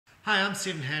Hi, I'm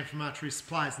Stephen Hand from Archery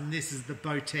Supplies, and this is the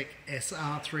Bowtech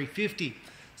SR350.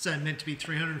 So meant to be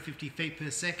 350 feet per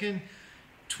second,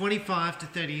 25 to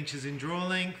 30 inches in draw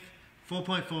length,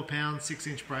 4.4 pounds, 6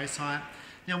 inch brace height.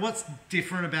 Now what's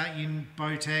different about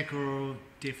Bowtech, or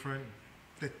different,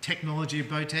 the technology of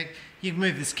Bowtech, you can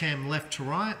move this cam left to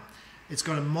right. It's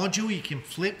got a module you can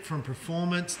flip from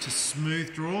performance to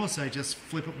smooth draw, so just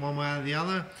flip it one way or the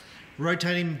other.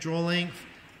 Rotating draw length.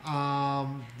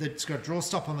 It's got a draw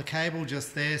stop on the cable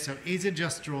just there, so easy to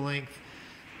adjust draw length.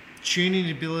 Tuning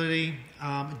ability,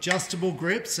 adjustable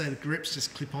grips, so the grips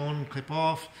just clip on and clip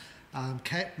off.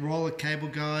 Roller cable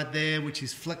guide there, which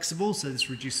is flexible, so this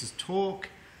reduces torque.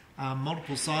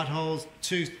 Multiple side holes,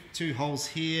 two holes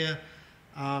here.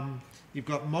 You've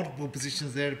got multiple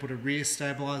positions there to put a rear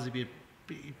stabilizer. You'd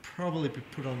probably be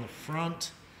put on the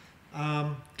front.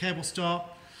 Cable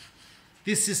stop.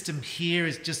 This system here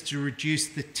is just to reduce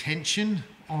the tension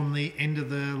on the end of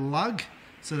the lug,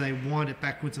 so they wind it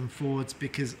backwards and forwards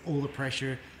because all the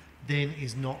pressure then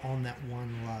is not on that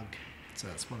one lug. So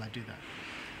that's why they do that.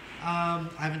 I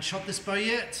haven't shot this bow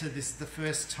yet, so this is the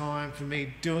first time for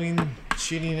me shooting an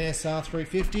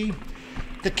SR350.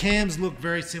 The cams look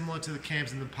very similar to the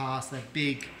cams in the past. They're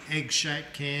big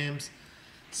egg-shaped cams.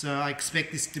 So I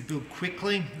expect this to build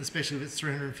quickly, especially if it's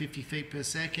 350 feet per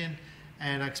second.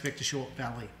 And I expect a short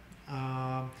valley.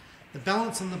 The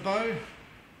balance on the bow,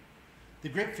 the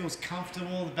grip feels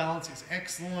comfortable, the balance is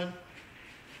excellent.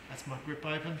 That's my grip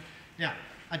open. Now,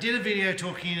 I did a video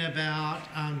talking about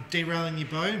derailing your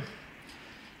bow.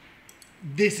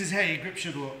 This is how your grip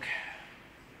should look,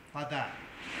 like that.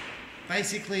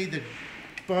 Basically, the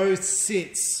bow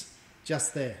sits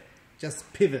just there,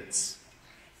 just pivots,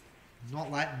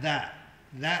 not like that.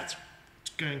 That's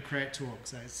going to create torque,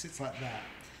 so it sits like that.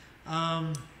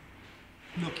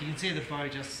 Look, you can see the bow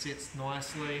just sits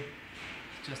nicely,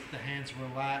 just the hands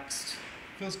relaxed,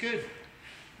 feels good.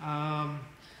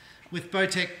 With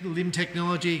Bowtech limb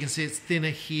technology, you can see it's thinner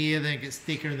here, then it gets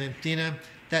thicker and then thinner.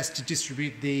 That's to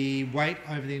distribute the weight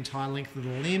over the entire length of the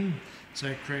limb,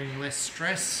 so creating less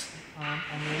stress on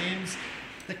the limbs.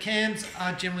 The cams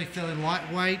are generally fairly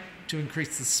lightweight to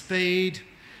increase the speed.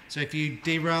 So if you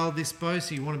derail this bow,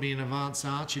 so you want to be an advanced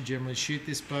archer, generally shoot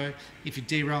this bow. If you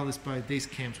derail this bow, these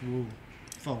cams will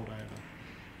fold over.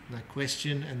 No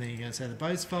question. And then you're going to say the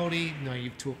bow's faulty. No,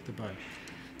 you've torqued the bow.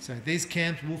 So these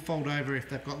cams will fold over if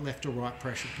they've got left or right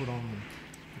pressure put on them.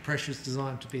 The pressure is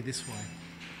designed to be this way.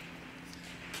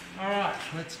 Alright,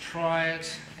 let's try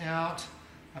it out.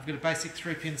 I've got a basic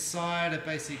 3-pin side, a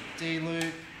basic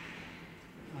D-loop.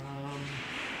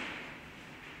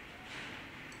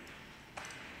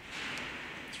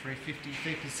 350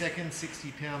 feet per second,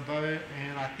 60 pound bow,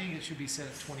 and I think it should be set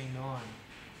at 29.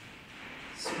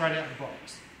 Straight out the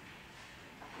box.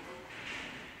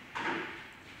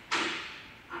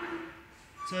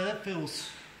 So that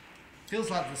feels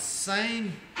like the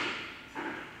same.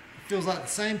 Feels like the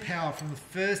same power from the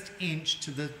first inch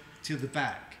to the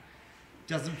back.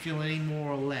 Doesn't feel any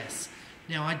more or less.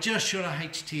 Now I just shot a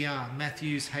HTR,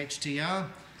 Matthews HTR.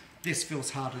 This feels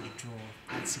harder to draw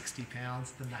at 60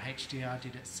 pounds than the HDR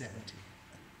did at 70.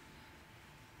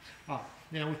 Oh,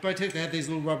 now with Bowtech, they have these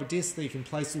little rubber discs that you can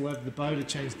place all over the bow to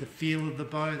change the feel of the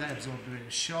bow. They absorb a bit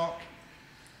of shock.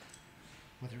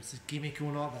 Whether it's a gimmick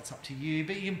or not, that's up to you,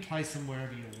 but you can place them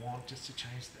wherever you want just to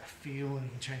change the feel, and you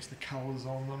can change the colours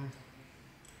on them.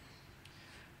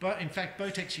 But in fact,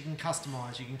 Bowtech you can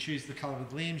customise. You can choose the colour of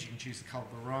the limbs, you can choose the colour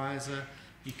of the riser.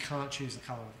 You can't choose the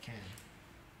colour of the cam.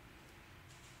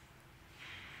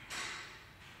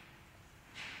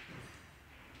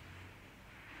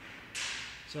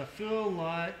 So I feel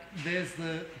like it's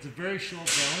a very short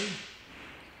valley.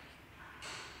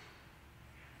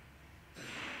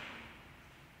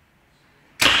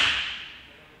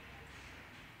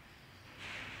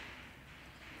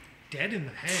 Dead in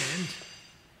the hand.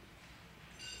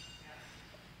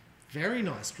 Very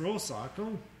nice draw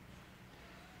cycle.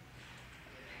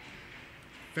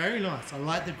 Very nice. I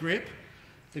like the grip.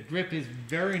 The grip is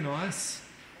very nice.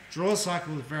 Draw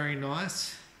cycle is very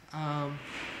nice.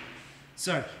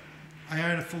 So,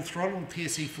 I own a full throttle,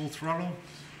 PSE full throttle.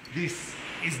 This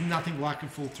is nothing like a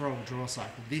full throttle draw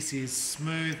cycle. This is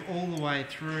smooth all the way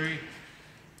through.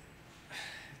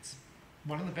 It's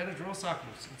one of the better draw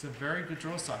cycles. It's a very good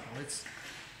draw cycle. It's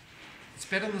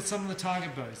better than some of the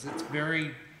target bows. It's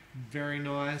very, very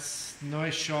nice.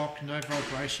 No shock, no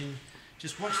vibration.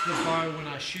 Just watch the bow when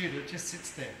I shoot it. It just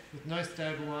sits there with no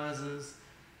stabilizers.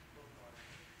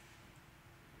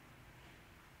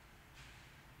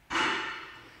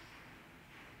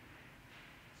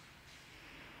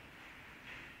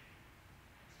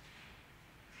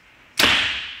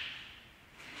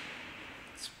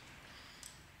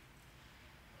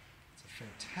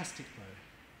 fantastic bow.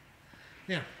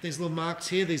 Now, these little marks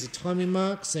here, these are timing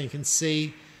marks, so you can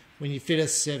see when you fit a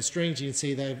set of strings, you can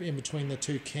see they're in between the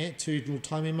two little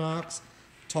timing marks,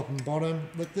 top and bottom.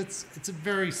 Look, it's a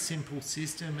very simple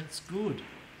system. It's good.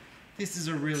 This is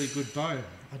a really good bow.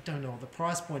 I don't know what the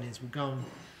price point is. We'll go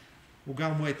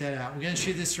and work that out. We're going to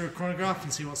shoot this through a chronograph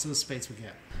and see what sort of speeds we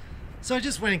get. So I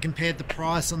just went and compared the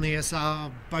price on the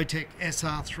Bowtech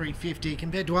SR350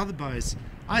 compared to other bows.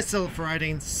 I sell it for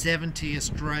 1870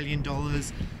 Australian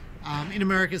dollars. In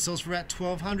America it sells for about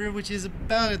 1200, which is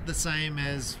about the same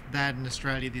as that in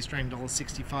Australia, the Australian dollar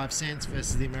 65 cents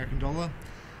versus the American dollar.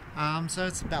 So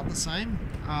it's about the same.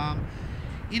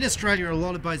 In Australia, a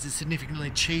lot of bows are significantly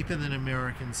cheaper than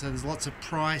American, so there's lots of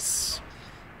price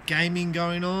gaming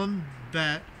going on,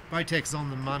 but Bowtech's on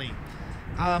the money.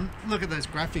 Look at those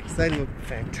graphics, they look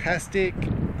fantastic.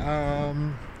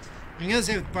 I'm going to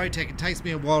say with Bowtech, it takes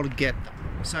me a while to get them.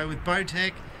 So with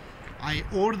Bowtech, I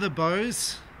order the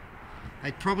bows.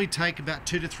 They probably take about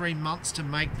 2 to 3 months to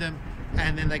make them,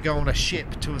 and then they go on a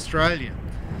ship to Australia.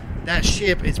 That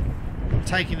ship is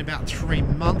taking about 3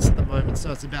 months at the moment,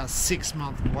 so it's about a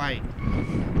 6-month wait.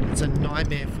 It's a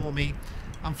nightmare for me.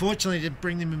 Unfortunately, to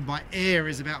bring them in by air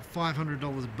is about $500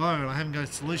 a bow, and I haven't got a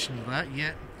solution to that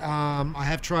yet. I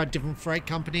have tried different freight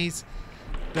companies,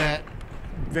 but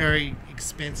very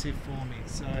expensive for me.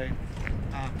 So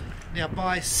now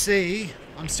by sea,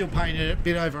 I'm still paying a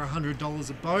bit over $100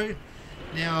 a bow.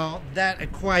 Now that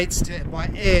equates to by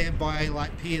air, by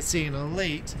like PSC and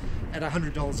Elite, at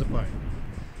 $100 a bow.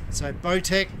 So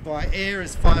Bowtech by air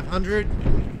is 500,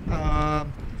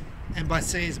 and by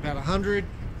sea is about 100,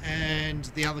 and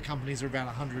the other companies are about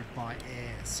 100 by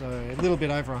air. So a little bit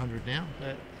over 100 now.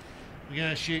 But we're going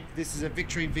to shoot. This is a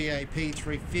Victory VAP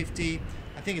 350.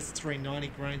 I think it's 390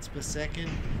 grains per second.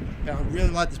 But I really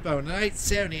like this bow, and an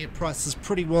 870 it prices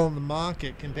pretty well in the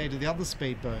market compared to the other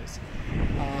speed bows.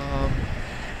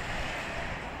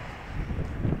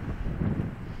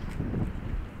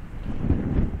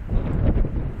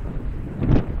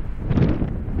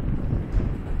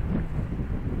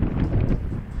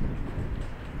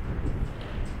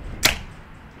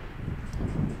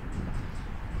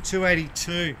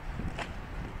 .282.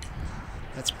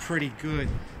 That's pretty good.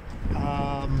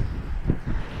 Now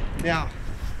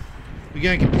we're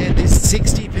going to compare this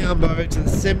 60-pound bow to the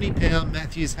 70-pound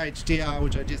Matthews HDR,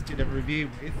 which I just did a review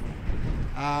with.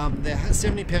 The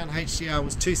 70-pound HDR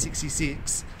was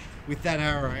 266 with that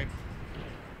arrow,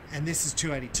 and this is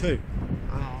 282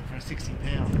 for a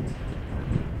 60-pound.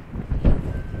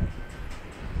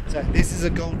 So this is a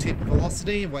gold tip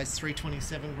velocity. It weighs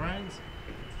 327 grains.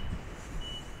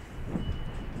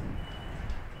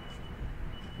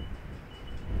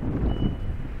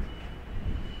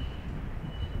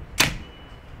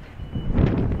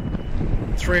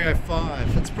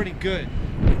 .305. That's pretty good.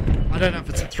 I don't know if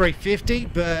it's a 350,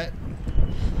 but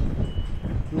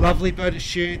lovely bow to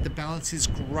shoot. The balance is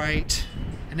great.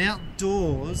 And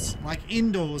outdoors, like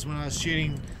indoors, when I was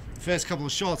shooting the first couple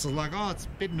of shots, I was like, oh, it's a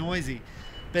bit noisy,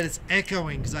 but it's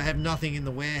echoing because I have nothing in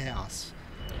the warehouse.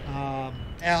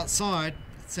 Outside,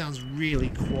 it sounds really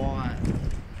quiet.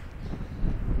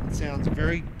 It sounds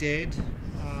very dead.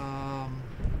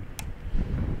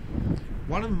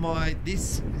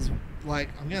 This is like,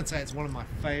 I'm going to say it's one of my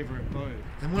favourite bows.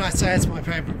 And when I say it's my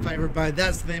favourite bow,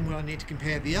 that's then when I need to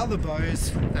compare the other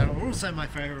bows that are also my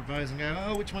favourite bows and go,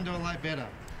 oh, which one do I like better?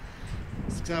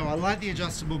 So I like the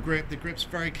adjustable grip. The grip's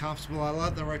very comfortable. I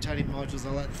like the rotating modules.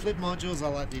 I like the flip modules. I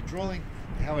like the hydraulic,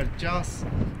 how it adjusts.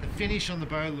 The finish on the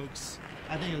bow looks,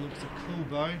 I think it looks a cool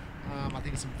bow. I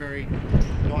think it's a very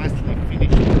nicely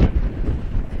finished bow.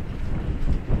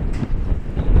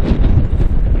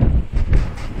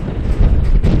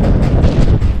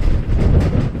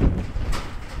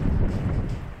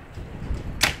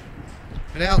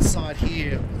 But outside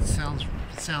here, it sounds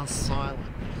silent.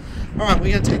 All right,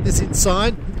 we're going to take this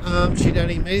inside, shoot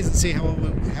 18 meters, and see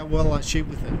how well I shoot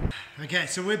with it. Okay,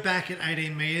 so we're back at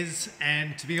 18 meters,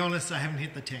 and to be honest, I haven't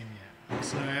hit the 10 yet.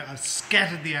 So I've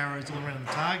scattered the arrows all around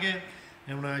the target,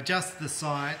 and when I adjust the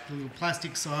sight, the little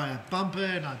plastic sight, I bump it,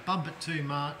 and I bump it too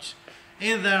much.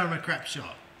 Either that or I'm a crap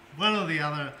shot, one or the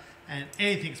other, and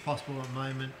anything's possible at the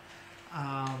moment.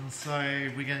 So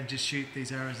we're going to just shoot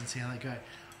these arrows and see how they go.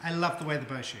 I love the way the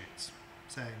bow shoots.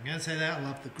 So I'm going to say that. I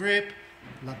love the grip,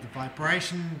 I love the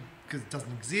vibration because it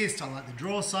doesn't exist. I like the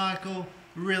draw cycle,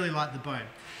 really like the bow.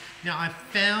 Now I've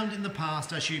found in the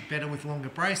past I shoot better with longer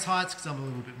brace heights because I'm a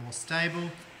little bit more stable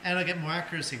and I get more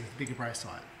accuracy with a bigger brace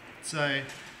height. So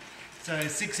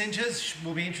 6 inches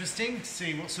will be interesting to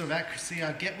see what sort of accuracy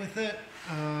I get with it.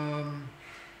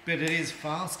 But it is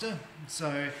faster.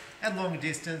 So at longer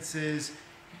distances,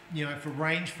 you know, for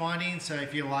range finding. So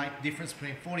if you like difference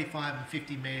between 45 and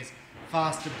 50 meters,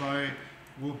 faster bow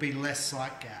will be less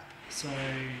sight gap. So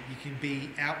you can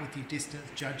be out with your distance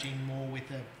judging more with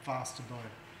a faster bow.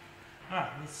 All right,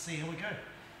 let's see how we go.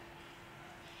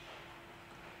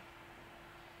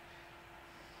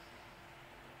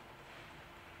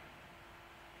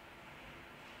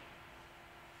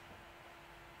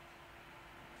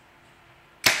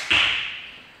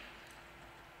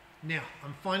 Now,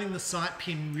 I'm finding the sight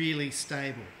pin really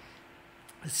stable.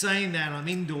 Saying that, I'm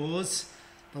indoors.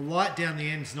 The light down the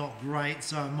end's not great,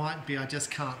 so it might be I just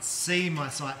can't see my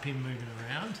sight pin moving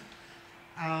around.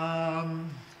 I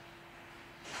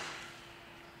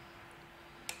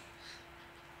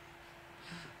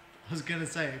was going to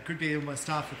say, it could be my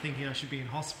staff are thinking I should be in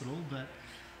hospital, but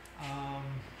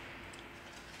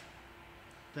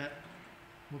that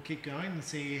we'll keep going and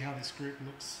see how this group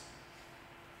looks.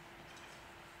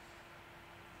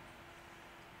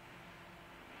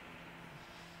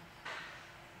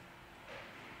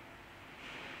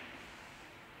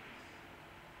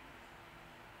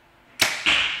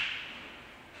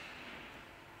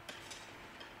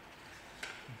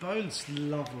 Bow's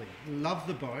lovely. Love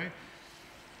the bow.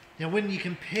 Now when you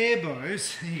compare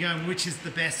bows, you're going which is the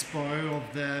best bow of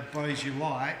the bows you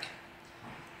like,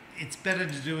 it's better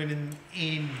to do it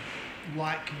in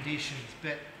light conditions,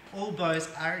 but all bows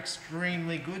are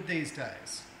extremely good these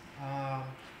days.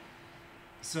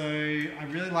 So I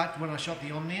really liked when I shot the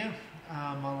Omnia.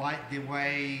 I like the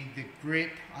way the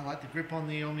grip, I like the grip on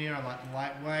the Omnia, I like the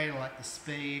lightweight, I like the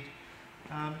speed.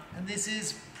 And this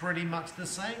is pretty much the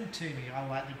same to me. I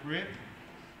like the grip,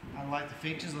 I like the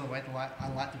features, I like the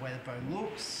way the bow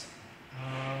looks.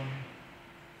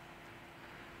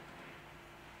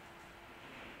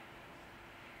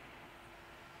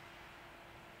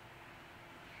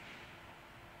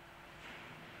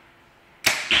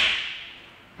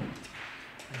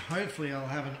 And hopefully I'll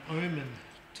have an Omen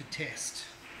to test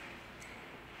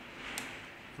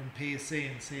from PSC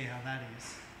and see how that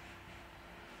is.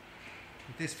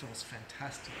 This feels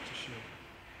fantastic to shoot.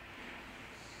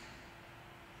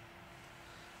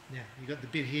 Now, you've got the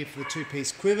bit here for the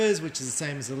two-piece quivers, which is the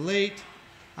same as Elite.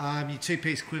 Your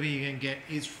two-piece quiver you're going to get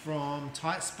is from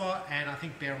Tight Spot, and I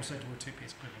think Bear also do a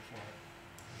two-piece quiver for it.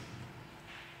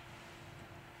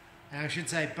 And I should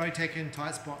say Bowtech and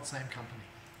Tight Spot, same company.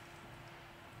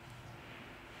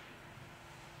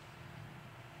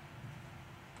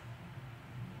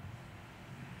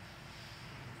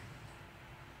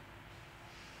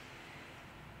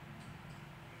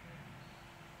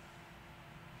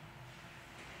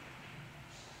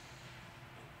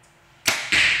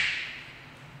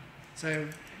 So,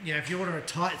 you know, if you order a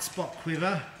Tight Spot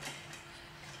quiver,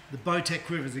 the Bowtech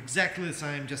quiver is exactly the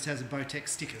same, just has a Bowtech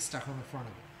sticker stuck on the front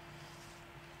of it.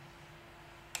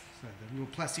 So the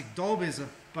little plastic dob is a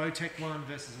Bowtech one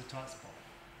versus a Tight Spot.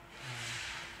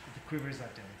 But the quiver is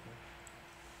identical.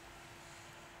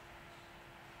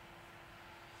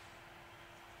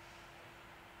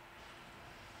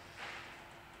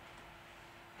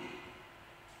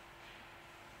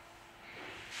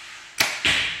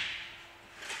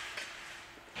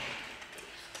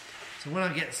 So when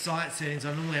I get sight settings,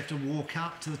 I normally have to walk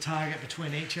up to the target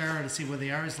between each arrow to see where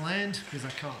the arrows land, because I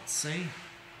can't see.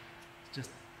 Just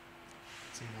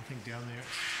see nothing down there.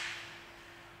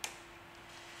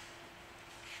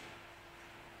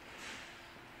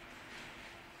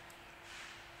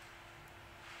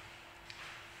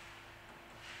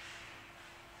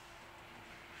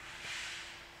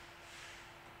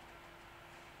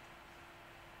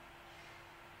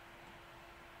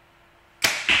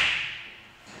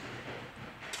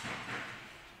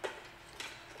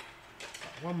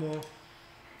 One more.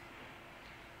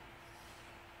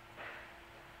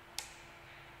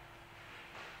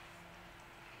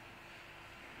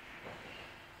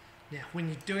 Now, when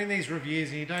you're doing these reviews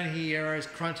and you don't hear arrows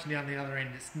crunching down the other end,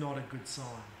 it's not a good sign.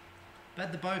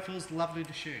 But the bow feels lovely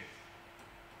to shoot.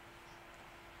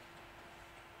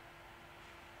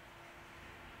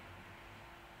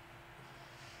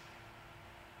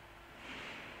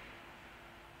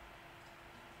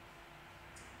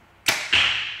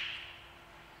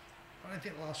 I don't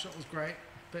think the last shot was great,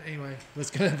 but anyway, let's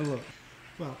go have a look.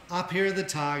 Well, up here at the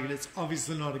target, it's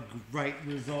obviously not a great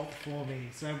result for me.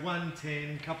 So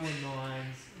 110, couple of 9s,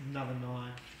 another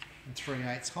 9, and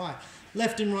 3/8 high.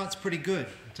 Left and right's pretty good.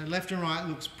 So left and right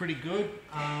looks pretty good,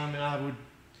 and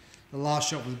the last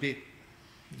shot was a bit,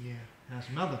 yeah, how's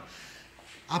your mother?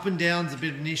 Up and down's a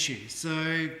bit of an issue.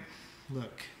 So,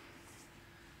 look,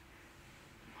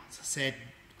 as I said,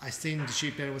 I seem to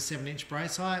shoot better with 7-inch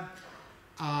brace height.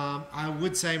 I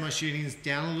would say my shooting is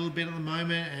down a little bit at the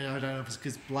moment, and I don't know if it's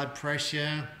because blood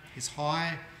pressure. is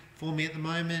high for me at the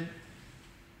moment.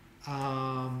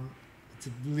 It's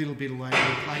a little bit all over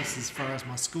the place as far as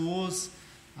my scores.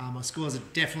 My scores are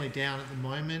definitely down at the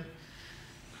moment.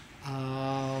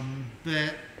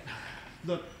 But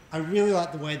look, I really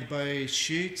like the way the bow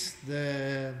shoots.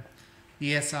 The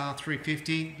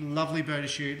SR350, lovely bow to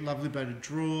shoot, lovely bow to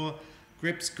draw.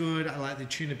 Grip's good. I like the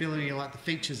tunability. I like the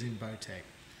features in Bowtech.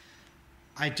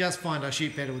 I just find I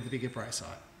shoot better with the bigger brace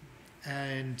sight.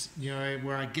 And, you know,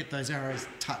 where I get those arrows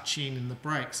touching in the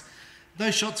breaks,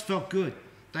 those shots felt good.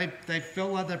 They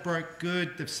felt like they broke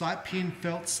good. The sight pin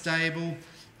felt stable.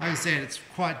 Like I said, it's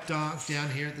quite dark down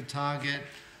here at the target.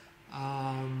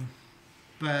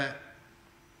 But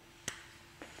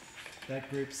that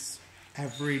grip's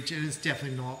average, and it's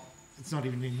definitely not, it's not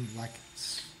even in, like,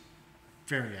 it's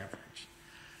very average.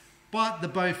 But the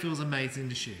bow feels amazing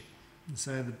to shoot. And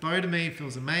so the bow to me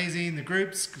feels amazing. The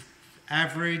grip's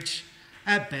average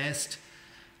at best.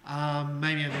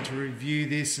 Maybe I need to review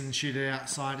this and shoot it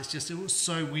outside. It's just, it was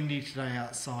so windy today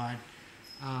outside.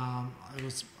 It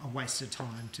was a waste of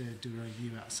time to do a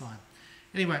review outside.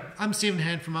 Anyway, I'm Stephen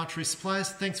Hand from Archery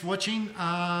Supplies. Thanks for watching. Go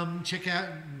and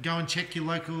check your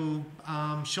local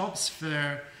shops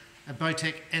for a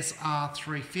Bowtech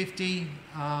SR350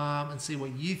 and see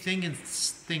what you think, and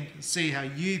see how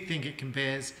you think it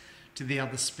compares to the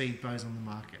other speed bows on the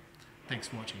market. Thanks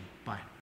for watching. Bye.